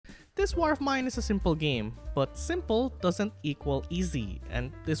This war of mine is a simple game, but simple doesn't equal easy,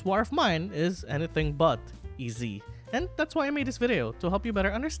 and this war of mine is anything but easy. And that's why I made this video, to help you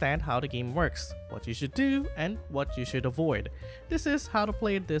better understand how the game works, what you should do, and what you should avoid. This is how to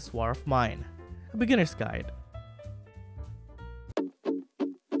play this war of mine. A beginner's guide.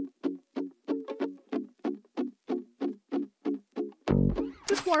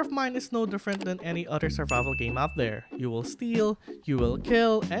 This war of mine is no different than any other survival game out there. You will steal, you will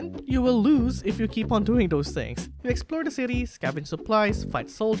kill, and you will lose if you keep on doing those things. You explore the city, scavenge supplies, fight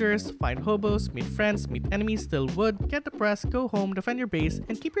soldiers, find hobos, meet friends, meet enemies, steal wood, get depressed, go home, defend your base,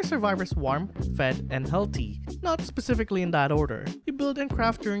 and keep your survivors warm, fed, and healthy. Not specifically in that order. You build and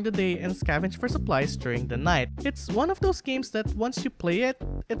craft during the day and scavenge for supplies during the night. It's one of those games that once you play it,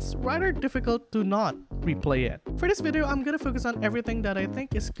 it's rather difficult to not replay it. For this video, I'm gonna focus on everything that I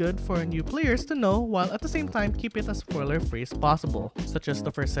think is good for new players to know, while at the same time keep it as spoiler-free as possible, such as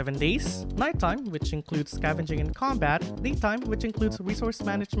the first 7 days, nighttime, which includes scavenging and combat, daytime, which includes resource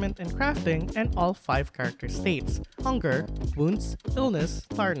management and crafting, and all 5 character states: hunger, wounds, illness,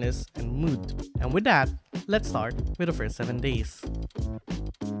 tiredness, and mood. And with that, let's start with the first 7 days.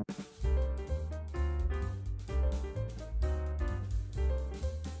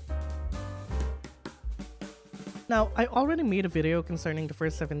 Now, I already made a video concerning the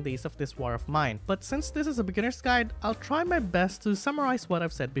first 7 days of this war of mine, but since this is a beginner's guide, I'll try my best to summarize what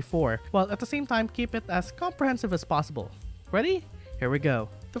I've said before, while at the same time keep it as comprehensive as possible. Ready? Here we go.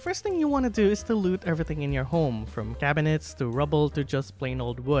 The first thing you want to do is to loot everything in your home, from cabinets to rubble to just plain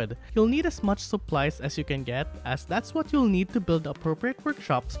old wood. You'll need as much supplies as you can get, as that's what you'll need to build the appropriate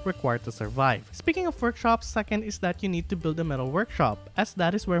workshops required to survive. Speaking of workshops, second is that you need to build a metal workshop, as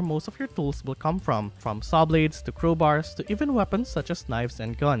that is where most of your tools will come from saw blades to crowbars to even weapons such as knives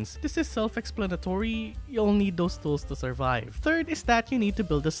and guns. This is self-explanatory, you'll need those tools to survive. Third is that you need to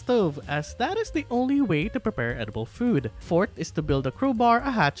build a stove, as that is the only way to prepare edible food. Fourth is to build a crowbar,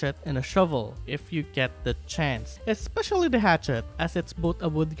 a hatchet, and a shovel if you get the chance, especially the hatchet, as it's both a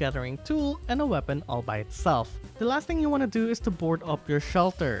wood gathering tool and a weapon all by itself. The last thing you want to do is to board up your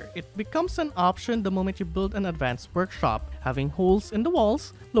shelter. It becomes an option the moment you build an advanced workshop. Having holes in the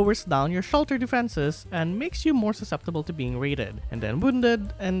walls lowers down your shelter defenses and makes you more susceptible to being raided, and then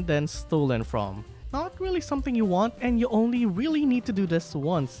wounded, and then stolen from. Not really something you want, and you only really need to do this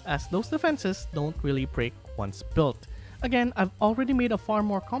once, as those defenses don't really break once built. Again, I've already made a far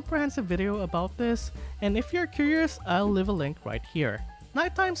more comprehensive video about this, and if you're curious, I'll leave a link right here.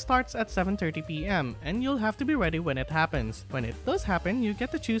 Nighttime starts at 7:30 PM, and you'll have to be ready when it happens. When it does happen, you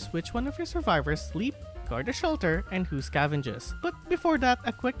get to choose which one of your survivors sleep, guard the shelter, and who scavenges. But before that,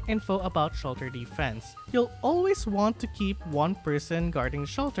 a quick info about shelter defense. You'll always want to keep one person guarding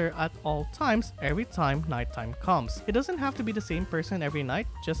shelter at all times every time nighttime comes. It doesn't have to be the same person every night,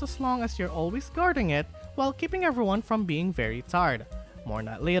 just as long as you're always guarding it while keeping everyone from being very tired. More on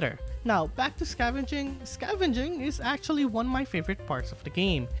that later. Now, back to scavenging. Scavenging is actually one of my favorite parts of the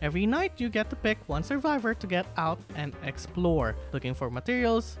game. Every night, you get to pick one survivor to get out and explore, looking for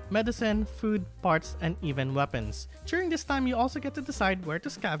materials, medicine, food, parts, and even weapons. During this time, you also get to decide where to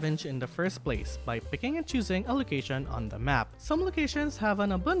scavenge in the first place, by picking and choosing a location on the map. Some locations have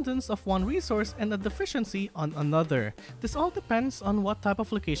an abundance of one resource and a deficiency on another. This all depends on what type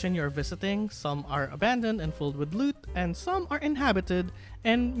of location you're visiting. Some are abandoned and filled with loot, and some are inhabited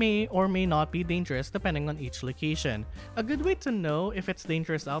and may or may not be dangerous depending on each location. A good way to know if it's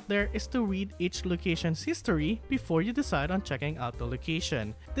dangerous out there is to read each location's history before you decide on checking out the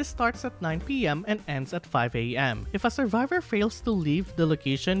location. This starts at 9 PM and ends at 5 AM. If a survivor fails to leave the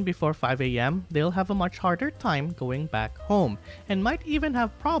location before 5 AM, they'll have a much harder time going back home, and might even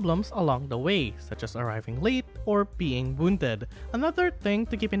have problems along the way, such as arriving late or being wounded. Another thing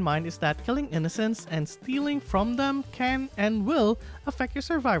to keep in mind is that killing innocents and stealing from them can and will affect your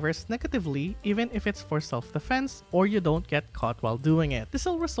survivors negatively, even if it's for self-defense or you don't get caught while doing it. This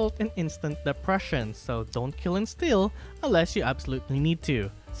will result in instant depression, so don't kill and steal unless you absolutely need to.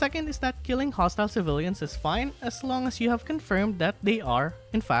 Second is that killing hostile civilians is fine as long as you have confirmed that they are,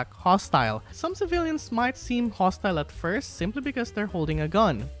 in fact, hostile. Some civilians might seem hostile at first simply because they're holding a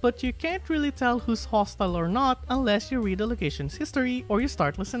gun, but you can't really tell who's hostile or not unless you read the location's history or you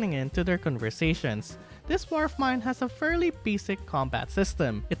start listening in to their conversations. This war of mine has a fairly basic combat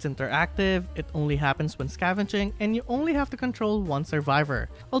system. It's interactive, it only happens when scavenging, and you only have to control one survivor.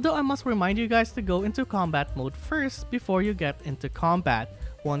 Although I must remind you guys to go into combat mode first before you get into combat.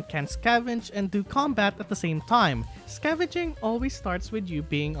 One can scavenge and do combat at the same time. Scavenging always starts with you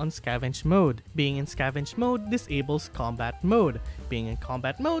being on scavenge mode. Being in scavenge mode disables combat mode. Being in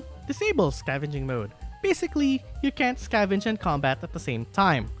combat mode disables scavenging mode. Basically, you can't scavenge and combat at the same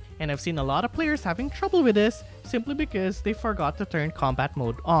time. and I've seen a lot of players having trouble with this simply because they forgot to turn combat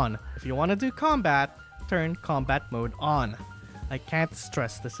mode on. If you want to do combat, turn combat mode on. I can't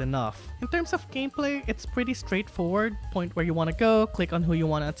stress this enough. In terms of gameplay, it's pretty straightforward. Point where you want to go, click on who you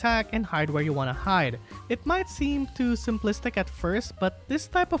want to attack, and hide where you want to hide. It might seem too simplistic at first, but this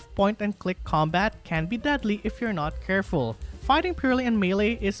type of point and click combat can be deadly if you're not careful. Fighting purely in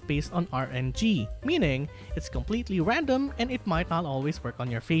melee is based on RNG, meaning it's completely random and it might not always work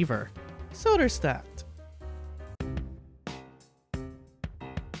on your favor. So there's that.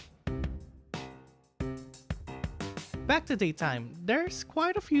 Back to daytime. There's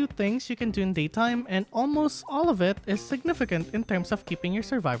quite a few things you can do in daytime, and almost all of it is significant in terms of keeping your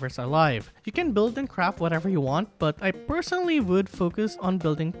survivors alive. You can build and craft whatever you want, but I personally would focus on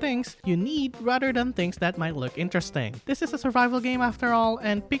building things you need rather than things that might look interesting. This is a survival game after all,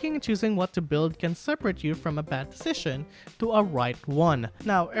 and picking and choosing what to build can separate you from a bad decision to a right one.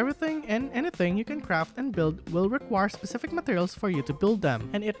 Now, everything and anything you can craft and build will require specific materials for you to build them,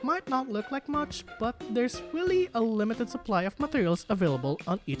 and it might not look like much, but there's really a limited supply of materials available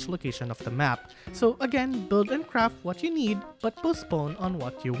on each location of the map. So again, build and craft what you need, but postpone on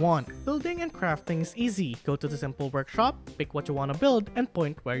what you want. Building and crafting is easy. Go to the simple workshop, pick what you want to build, and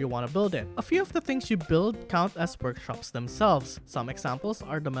point where you want to build it. A few of the things you build count as workshops themselves. Some examples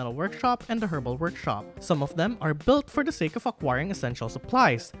are the metal workshop and the herbal workshop. Some of them are built for the sake of acquiring essential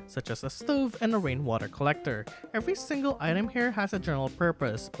supplies, such as a stove and a rainwater collector. Every single item here has a general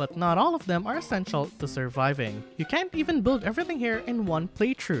purpose, but not all of them are essential to surviving. You can't even build everything here in one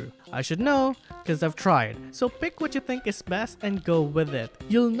playthrough. I should know, because I've tried. So pick what you think is best and go with it.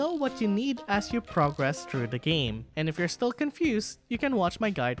 You'll know what you need as you progress through the game. And if you're still confused, you can watch my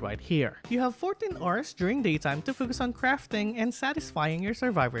guide right here. You have 14 hours during daytime to focus on crafting and satisfying your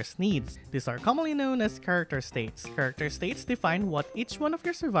survivors' needs. These are commonly known as character states. Character states define what each one of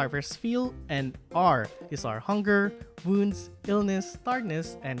your survivors feel and are. These are hunger, wounds, illness,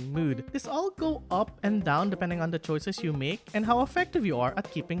 tiredness, and mood. These all go up and down depending on the choices you make and how effective you are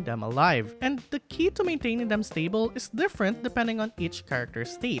at keeping them alive. And the key to maintaining them stable is different depending on each character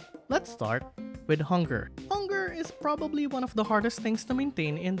state. Let's start with hunger. Hunger is probably one of the hardest things to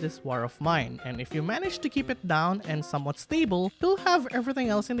maintain in this war of mine, and if you manage to keep it down and somewhat stable, you'll have everything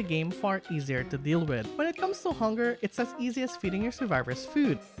else in the game far easier to deal with. When it comes to hunger, it's as easy as feeding your survivors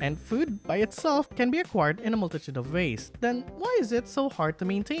food, and food by itself can be acquired in a multitude of ways. Then why is it so hard to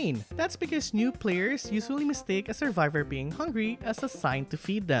maintain? That's because new players usually mistake a survivor being hungry as a sign to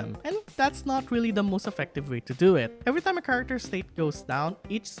feed them, and that's not really the most effective way to do it. Every time a character state goes down,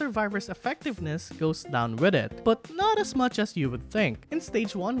 each survivor's effectiveness goes down with it, but not as much as you would think. In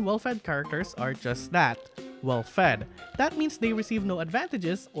stage 1, well-fed characters are just that. Well-fed. That means they receive no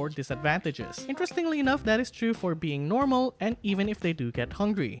advantages or disadvantages. Interestingly enough, that is true for being normal and even if they do get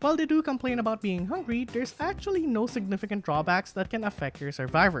hungry. While they do complain about being hungry, there's actually no significant drawbacks that can affect your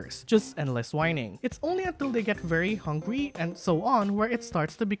survivors, just endless whining. It's only until they get very hungry and so on where it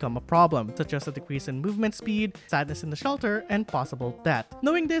starts to become a problem, such as a decrease in movement speed, sadness in the shelter, and possible death.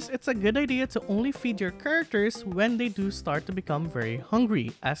 Knowing this, it's a good idea to only feed your characters when they do start to become very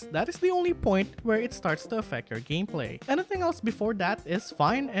hungry, as that is the only point where it starts to affect your gameplay. Anything else before that is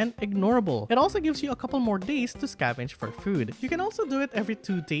fine and ignorable. It also gives you a couple more days to scavenge for food. You can also do it every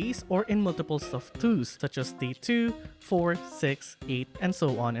 2 days or in multiples of 2s, such as day 2, 4, 6, 8, and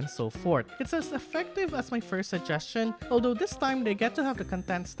so on and so forth. It's as effective as my first suggestion, although this time they get to have the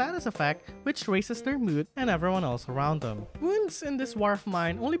content status effect, which raises their mood and everyone else around them. Wounds in this war of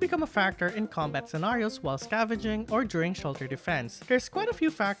mine only become a factor in combat scenarios while scavenging or during shelter defense. There's quite a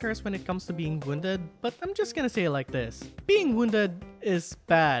few factors when it comes to being wounded, but I'm just gonna say it like this. Being wounded is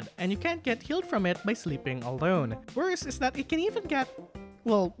bad, and you can't get healed from it by sleeping alone. Worse is that it can even get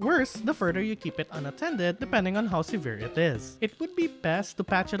worse the further you keep it unattended depending on how severe it is. It would be best to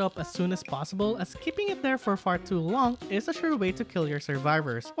patch it up as soon as possible, as keeping it there for far too long is a sure way to kill your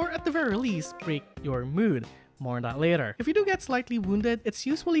survivors, or at the very least break your mood. More on that later. If you do get slightly wounded, it's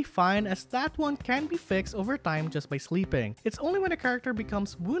usually fine, as that one can be fixed over time just by sleeping. It's only when a character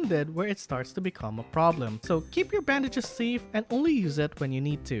becomes wounded where it starts to become a problem. So keep your bandages safe and only use it when you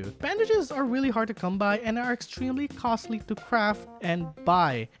need to. Bandages are really hard to come by and are extremely costly to craft and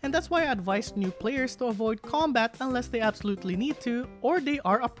buy. And that's why I advise new players to avoid combat unless they absolutely need to or they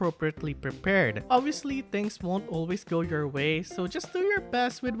are appropriately prepared. Obviously, things won't always go your way, so just do your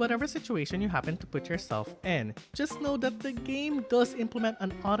best with whatever situation you happen to put yourself in. Just know that the game does implement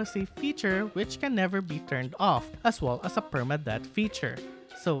an autosave feature which can never be turned off, as well as a permadeath feature.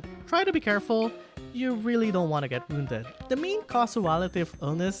 So try to be careful, you really don't want to get wounded. The main causality of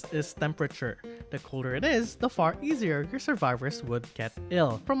illness is temperature. The colder it is, the far easier your survivors would get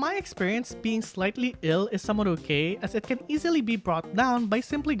ill. From my experience, being slightly ill is somewhat okay as it can easily be brought down by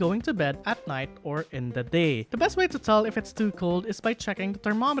simply going to bed at night or in the day. The best way to tell if it's too cold is by checking the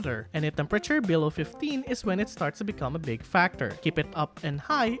thermometer. Any temperature below 15 is when it starts to become a big factor. Keep it up and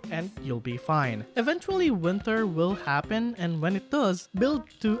high and you'll be fine. Eventually winter will happen, and when it does, build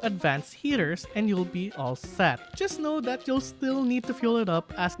 2 advanced heaters and you'll be all set. Just know that you'll still need to fuel it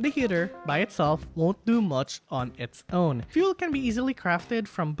up as the heater by itself won't do much on its own. Fuel can be easily crafted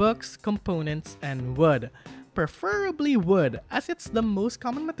from books, components, and wood. Preferably wood, as it's the most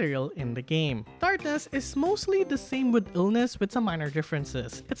common material in the game. Tiredness is mostly the same with illness with some minor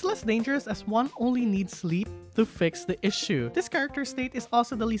differences. It's less dangerous as one only needs sleep to fix the issue. This character state is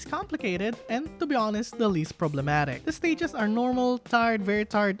also the least complicated and, to be honest, the least problematic. The stages are normal, tired, very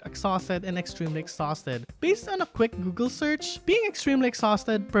tired, exhausted, and extremely exhausted. Based on a quick Google search, being extremely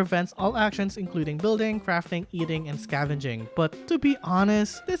exhausted prevents all actions including building, crafting, eating, and scavenging. But to be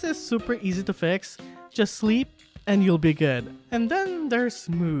honest, this is super easy to fix. Just sleep and you'll be good. And then there's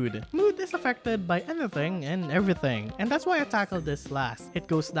mood. Mood is affected by anything and everything, and that's why I tackled this last. It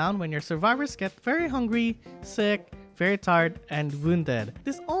goes down when your survivors get very hungry, sick, very tired, and wounded.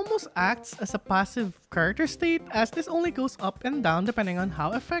 This almost acts as a passive character state, as this only goes up and down depending on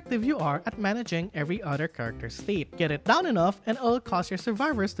how effective you are at managing every other character state. Get it down enough and it'll cause your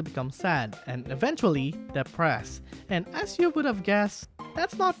survivors to become sad and eventually depressed. And as you would have guessed,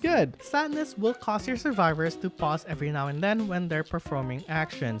 that's not good. Sadness will cause your survivors to pause every now and then when they're performing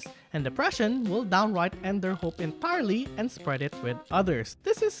actions, and depression will downright end their hope entirely and spread it with others.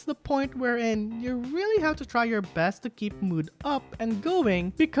 This is the point wherein you really have to try your best to keep mood up and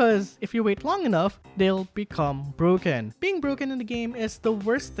going, because if you wait long enough, they'll become broken. Being broken in the game is the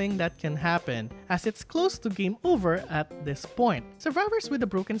worst thing that can happen, as it's close to game over at this point. Survivors with a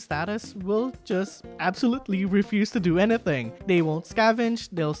broken status will just absolutely refuse to do anything. They won't scavenge,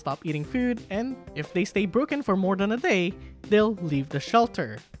 they'll stop eating food, and if they stay broken for more than a day, they'll leave the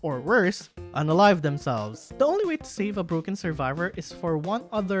shelter, or worse, unalive themselves. The only way to save a broken survivor is for one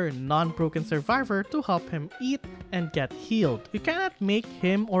other non-broken survivor to help him eat and get healed. You cannot make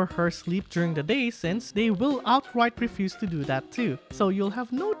him or her sleep during the day since they will outright refuse to do that too, so you'll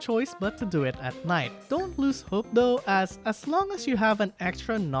have no choice but to do it at night. Don't lose hope though, as long as you have an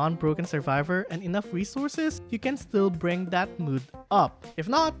extra non-broken survivor and enough resources, you can still bring that mood up. If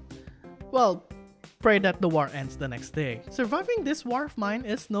not, well, pray that the war ends the next day. Surviving this war of mine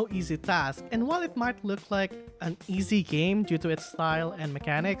is no easy task, and while it might look like an easy game due to its style and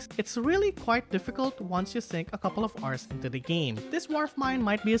mechanics, it's really quite difficult once you sink a couple of hours into the game. This war of mine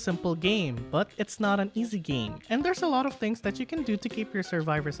might be a simple game, but it's not an easy game, and there's a lot of things that you can do to keep your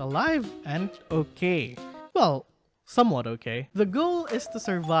survivors alive and okay. Well, somewhat okay. The goal is to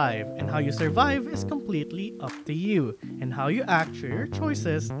survive, and how you survive is completely up to you, and how you act through your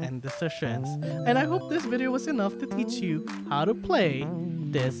choices and decisions. And I hope this video was enough to teach you how to play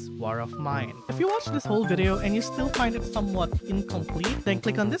this war of mine. If you watch this whole video and you still find it somewhat incomplete, then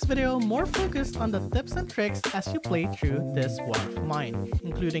click on this video more focused on the tips and tricks as you play through this war of mine,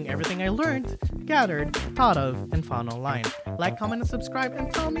 including everything I learned, gathered, thought of, and found online. Like, comment, and subscribe,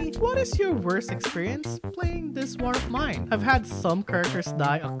 and tell me, what is your worst experience playing this war of mine? I've had some characters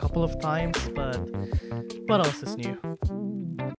die a couple of times, but what else is new?